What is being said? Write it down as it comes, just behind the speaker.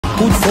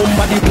Could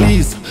somebody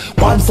please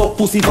pants up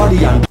pussy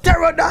Valiant?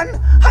 Terro done.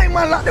 I'm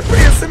a lot the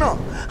place, you know.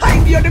 I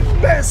give you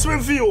the best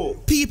review.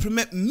 People,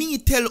 make me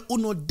tell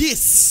uno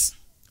this.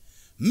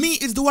 Me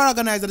is the war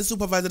organizer, the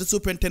supervisor, the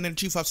superintendent,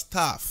 chief of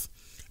staff.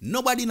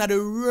 Nobody in the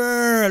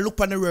world,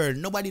 look on the world,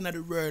 nobody in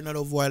the world, not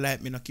of war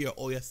like me, not care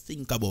how you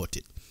think about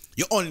it.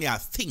 You only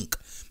have think.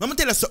 I'm gonna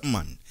tell you something,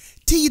 man.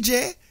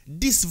 Teejay,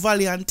 this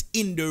Valiant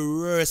in the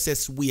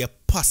worstest way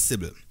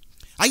possible.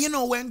 And you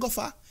know when go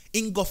for?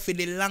 In go for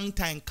the long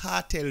time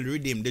cartel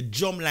rhythm, the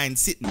drum line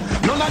sitting.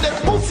 None of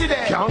them pussy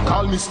there. Can't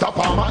call Mr.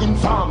 Palmer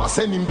informer,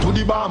 send him to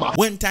the bomber.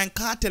 When time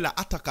cartel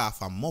attack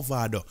off a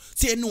Movado,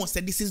 say no,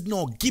 say this is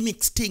no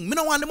gimmicks thing. Me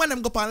no want the man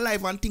them go on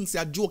live and think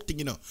say a joke thing,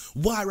 you know.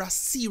 War a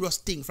serious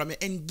thing from your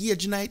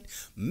engage night.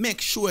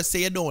 Make sure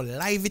say you don't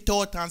live it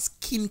out and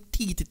skin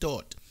teeth it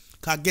out.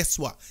 Cause guess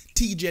what?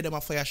 Teejay them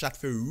a fire shot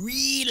for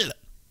real.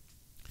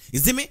 You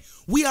see me?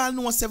 We all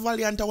know say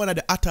Valiant are one of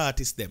the hot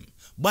artists them.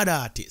 Bad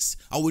artists.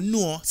 And we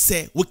know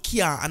say we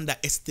can't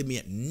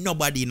underestimate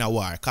nobody in a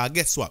war. Cause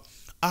guess what?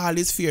 All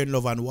is fear and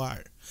love and war.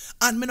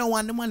 And me no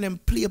want the man them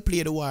play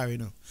the war, you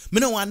know.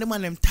 Me no want the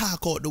man them talk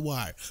out the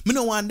war. Me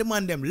no want the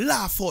man them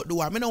laugh out the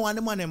war. Me no want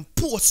the man them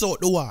post out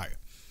the war.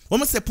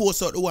 When I say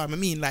post out the war, I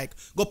mean like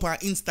go up on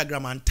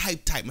Instagram and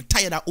type. I'm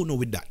tired of uno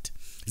with that.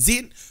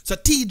 Zin? So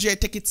Teejay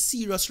take it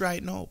serious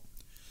right now.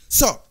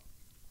 So,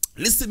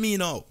 listen to me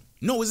now.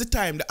 Now is the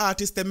time the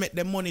artists they make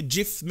them money,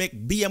 GIF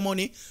make beer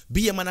money,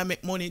 beer man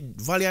make money,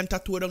 Valiant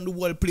tattoo down the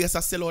whole place, I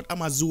sell out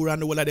Amazura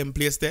and the whole of them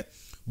place there.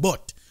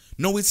 But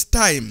now it's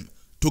time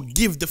to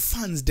give the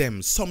fans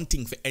them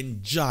something to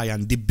enjoy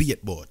and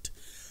debate about.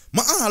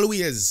 My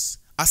always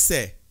I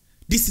say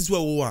this is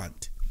what we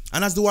want.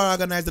 And as the war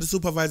organizer, the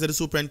supervisor, the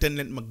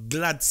superintendent, I'm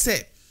glad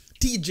say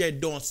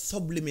Teejay don't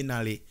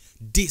subliminally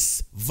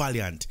this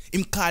Valiant.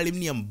 Him call him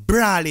name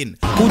brawling.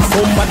 Could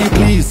somebody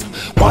please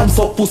pants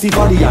up pussy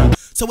Valiant?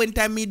 So when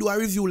time me do a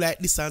review like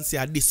this and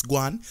say this go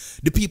on,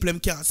 the people them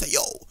can't say,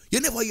 yo,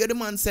 you never hear the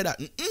man say that.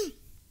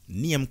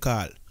 Name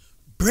call.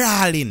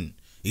 Brawling.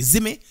 You see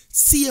me?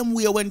 Same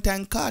way when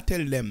time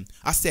cartel them.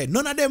 I said,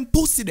 none of them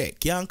pussy there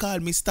can't call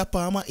Mr.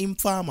 Palmer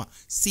informer.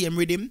 Same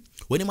rhythm.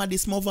 When him a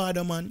this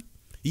Movado man.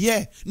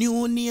 Yeah.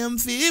 New name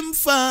for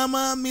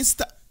informer,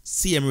 Mr.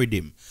 Same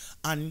rhythm.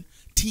 And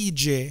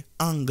Teejay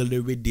angle the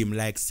rhythm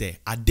like say,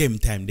 at them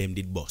time them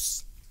did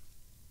boss.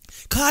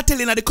 Cartel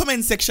in the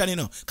comment section, you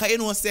know. Cause you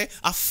know say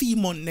a few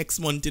month next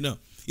month, you know.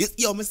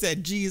 Yo, me say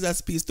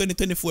Jesus peace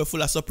 2024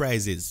 full of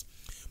surprises.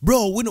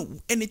 Bro, we know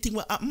anything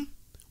will happen,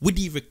 we don't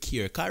even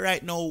care. Cause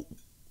right now,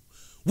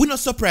 we not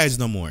surprised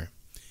no more.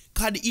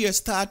 Cause the year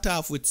start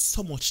off with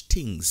so much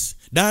things.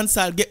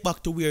 Dancehall get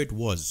back to where it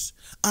was.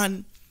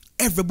 And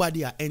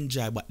everybody are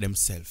enjoy but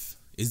themselves.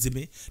 You see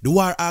me? The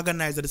war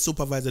organizer, the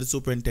supervisor, the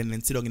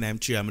superintendent sit down in them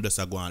chair and me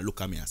just go and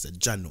look at me and say,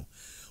 Jano,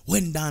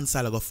 when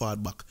dancehall go fall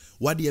back,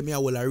 what do you mean I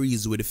will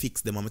reason with the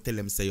fix them? I'm tell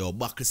them say yo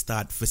back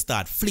start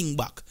fling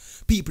back.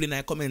 People in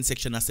the comment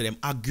section I say them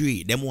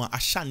agree. Them want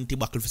Ashanti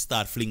back to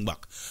start fling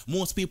back.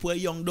 Most people are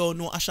young don't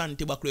know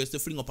Ashanti back used to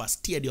fling up a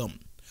stadium.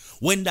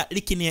 When that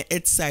lick in your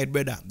head side,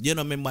 brother, you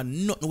don't remember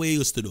nothing we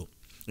used to do.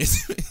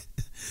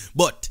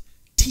 But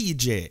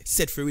Teejay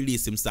said for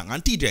release him song.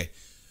 And Teejay,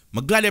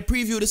 I'm glad they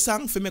preview the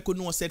song for me could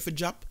know said for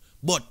drop,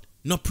 but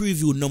no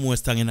preview no more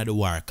song in the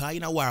war. Cause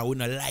in a war we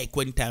not like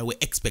when time we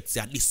expect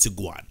say this to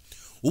go on.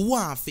 We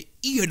want to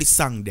hear the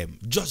song them.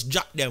 Just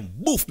drop them.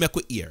 Boof make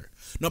we hear.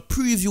 No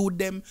preview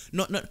them.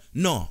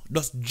 No.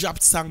 Just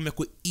drop song make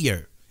we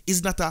hear.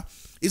 It's not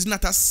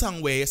a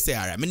song where you say,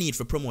 alright, I need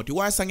to promote it.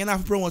 War song you not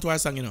to promote war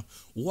song, you know.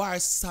 War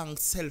song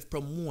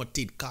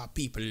self-promoted cause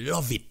people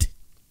love it.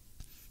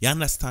 You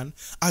understand?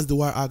 As the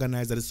war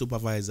organizer, the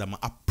supervisor, I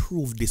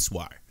approve this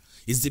war.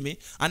 You see me?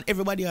 And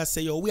everybody else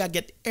say, yo, we are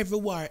get every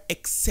war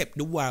except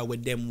the war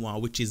with them one,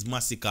 which is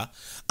Massacre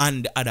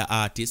and the other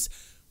artists.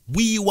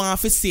 We want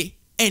to see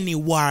any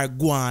war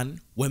go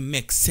on when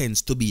makes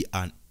sense to be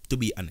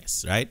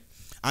honest, right?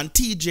 And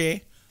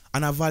Teejay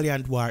and a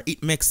Valiant war,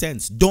 it makes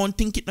sense. Don't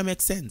think it don't make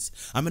sense.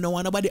 I mean, no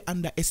want nobody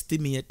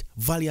underestimate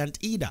Valiant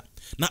either.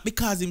 Not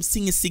because him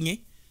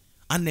singy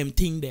and them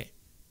thing there.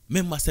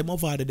 Remember say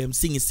Movado them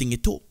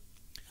singy too.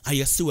 And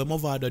you see what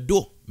Movado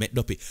do, make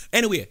duppy.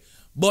 Anyway,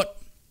 but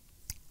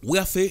we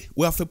have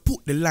to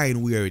put the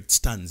line where it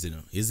stands, you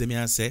know. You see me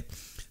and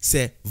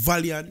say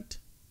Valiant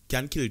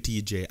can kill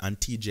Teejay and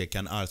Teejay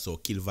can also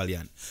kill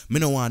Valiant.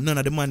 Me no want none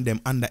of the man them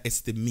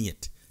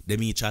underestimate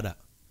them each other.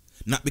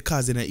 Not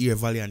because in the ear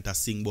Valiant a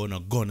sing about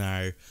no gun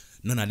or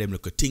none of them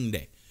look a thing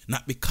there.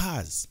 Not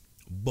because,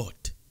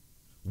 but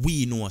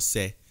we know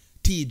say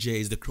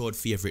Teejay is the crowd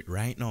favorite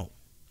right now.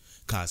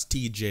 Cause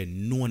Teejay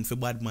known for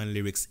badman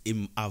lyrics,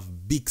 him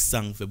have big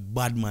song for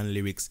badman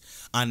lyrics,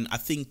 and I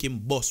think him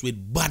boss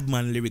with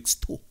badman lyrics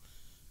too.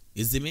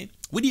 You see me?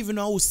 We don't even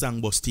know who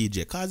sang boss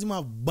Teejay, cause him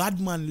have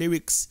badman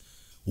lyrics.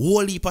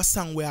 Whole heap of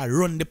song where I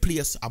run the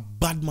place, a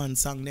badman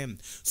song them.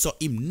 So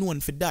him known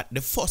for that.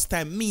 The first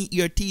time me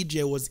hear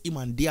Teejay was him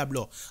and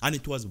Diablo, and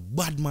it was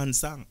badman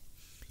song.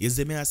 You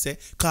see me I say?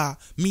 Cause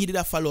me did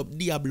a follow up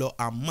Diablo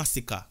and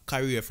Massacre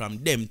career from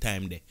them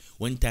time there.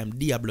 One time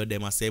Diablo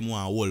them I say more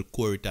whole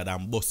corridor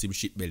and bust him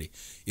shit belly.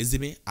 You see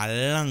me?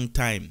 A long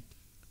time.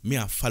 Me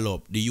a follow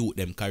up the youth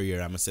them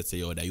career and I said say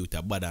yo the youth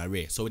are bad and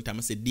rare. So when time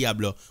I say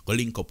Diablo go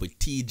link up with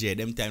Teejay,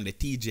 them time the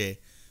Teejay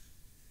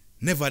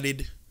never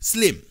did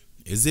slim.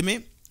 You see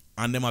me?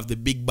 And them have the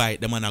big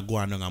bite, them wanna go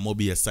on a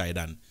mobile side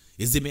and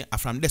you see me? And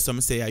from this time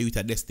I say youth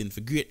are destined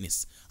for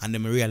greatness. And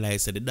them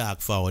realize that the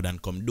dark forward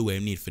and come do what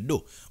you need for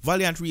do.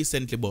 Valiant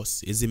recently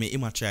boss. You see me?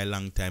 Him a try a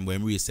long time but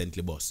him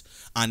recently boss.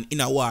 And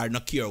in a war, no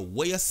care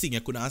where you sing,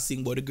 you couldn't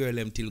sing about the girl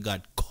them till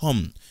God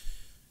come.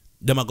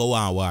 Them a go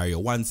on warrior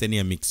once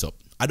any mix up.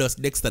 I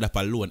just Dexter up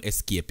alone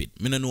escape it.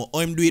 Me no know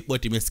how him do it,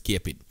 but him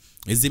escape it.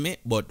 You see me?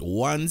 But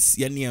once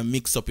you near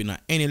mix up in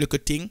any little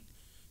thing,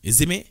 you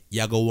see me?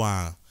 You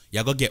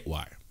go get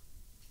war.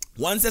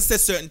 Once you say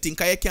certain thing,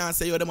 cause you can't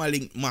say you them a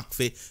link Mac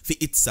for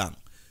it song.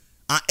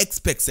 I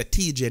expect that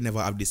Teejay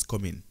never have this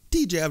coming.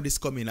 Teejay have this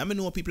coming. I mean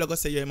know people are gonna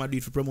say you might do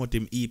it for promote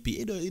him EP.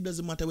 It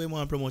doesn't matter where you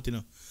want to promote you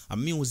know. A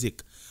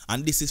music.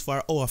 And this is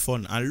for our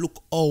fun. And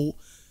look how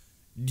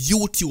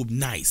YouTube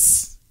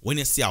nice. When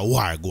you see a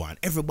war go on,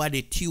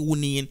 everybody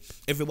tune in,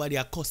 everybody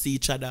a cuss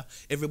each other,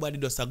 everybody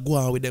just a go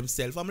on with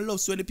themselves. I'm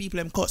love so when the people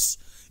them cuss.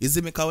 You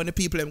see me? Cause when the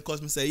people them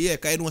cuss, me say, yeah,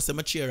 cause I know some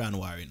cheer and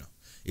war, you know.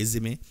 You see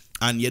me?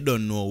 And you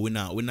don't know, we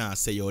not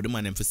say yo the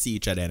man them for see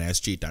each other in the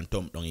street and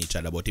thump down each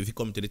other. But if you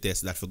come to the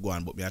test, that for go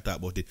on, but me I talk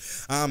about it.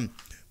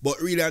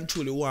 But really and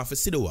truly, we want to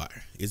see the war.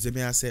 You see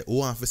me? I say, we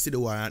want to see the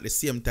war, and at the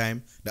same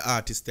time, the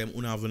artists them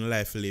who have a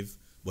life to live,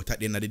 but at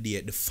the end of the day,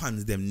 the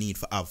fans them need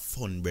for have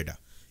fun, brother.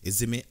 You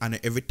see me? And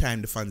every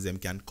time the fans them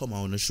can come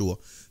on the show.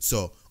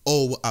 So,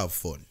 we have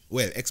fun.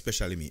 Well,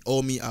 especially me.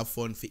 Me have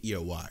fun for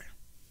ear war.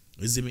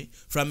 You see me?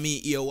 From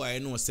me ear war, you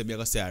know, say me I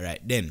go say,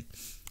 alright, then,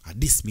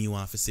 this me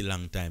want for see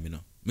long time, you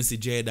know. Me see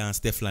Jada and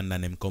Steffland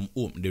and them come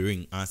open the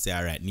ring and say,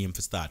 alright, name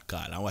for start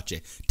call. And watch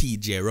it.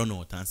 Teejay run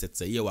out and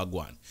say, yeah, what go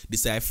on.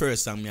 This is the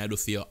first song me I do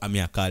for you, and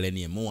me I call your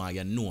name. I want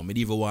you know. Me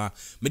even want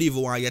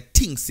you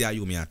think say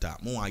you me a talk.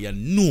 I want you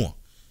know.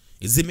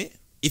 You see me?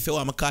 If you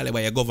want to call it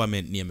by your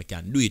government name, you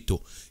can do it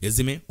too. You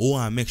see me? I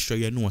want to make sure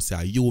you know,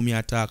 say, you me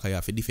attack, you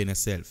have to defend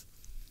yourself.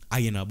 I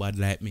ain't no bad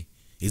like me.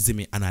 You see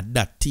me? And at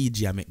that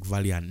Teejay make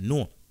Valiant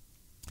know.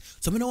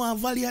 So me know want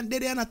Valiant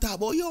dead and talk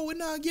about, yo, we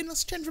not getting no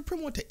strength to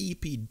promote the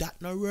EP.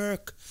 That no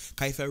work.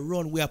 Because if you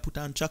run, we put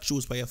on track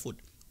shoes for your foot.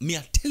 Me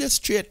I tell you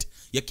straight,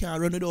 you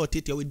can't run without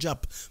it, you will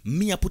drop.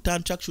 Me I put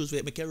on track shoes for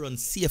you, make you run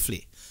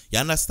safely. You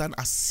understand?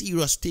 A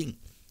serious thing.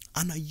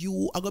 And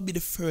you are going to be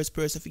the first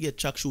person to get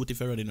track shoot if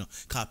you're running, you know.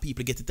 Because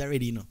people get it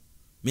already, you know.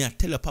 Me I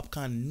tell you,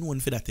 Popcorn known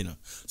for that, you know.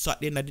 So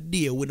at the end of the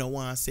day, we don't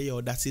want to say,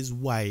 yo, that is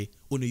why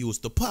we use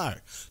the power.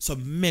 So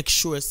make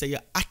sure say you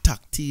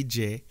attack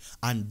Teejay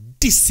and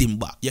diss him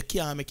back. You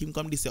can't make him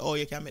come this say, oh,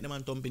 you can't make the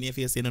man thump in your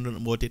face and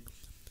nothing about it.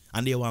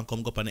 And they want to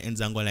come up on the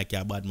ends and go like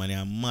you're a bad man,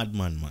 you're a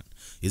madman, man.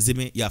 You see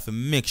me? You have to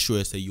make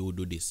sure say you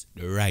do this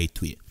the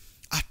right way.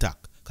 Attack.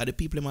 Because the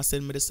people must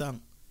send me the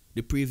song.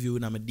 The preview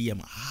in my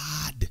DM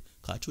hard.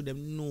 Because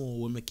them know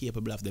when I'm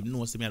capable of them.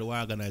 Know see me the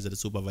organizer, the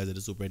supervisor,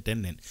 the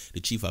superintendent, the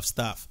chief of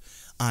staff.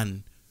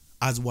 And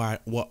as one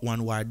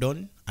war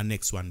done, and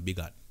next one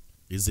bigger.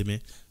 You see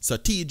me? So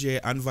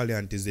Teejay and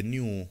Valiant is the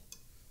new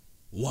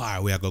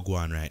war we are going to go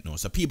on right now.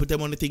 So people tell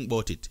me to think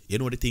about it. You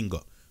know the thing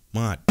go.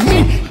 Mad.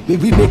 Me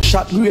we make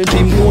shot Green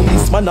Hill. No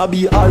this man a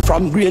be all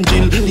from Green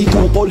Hill. The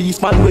two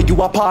policeman where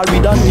you a par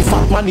with and the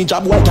fat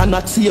manager boy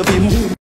cannot save him.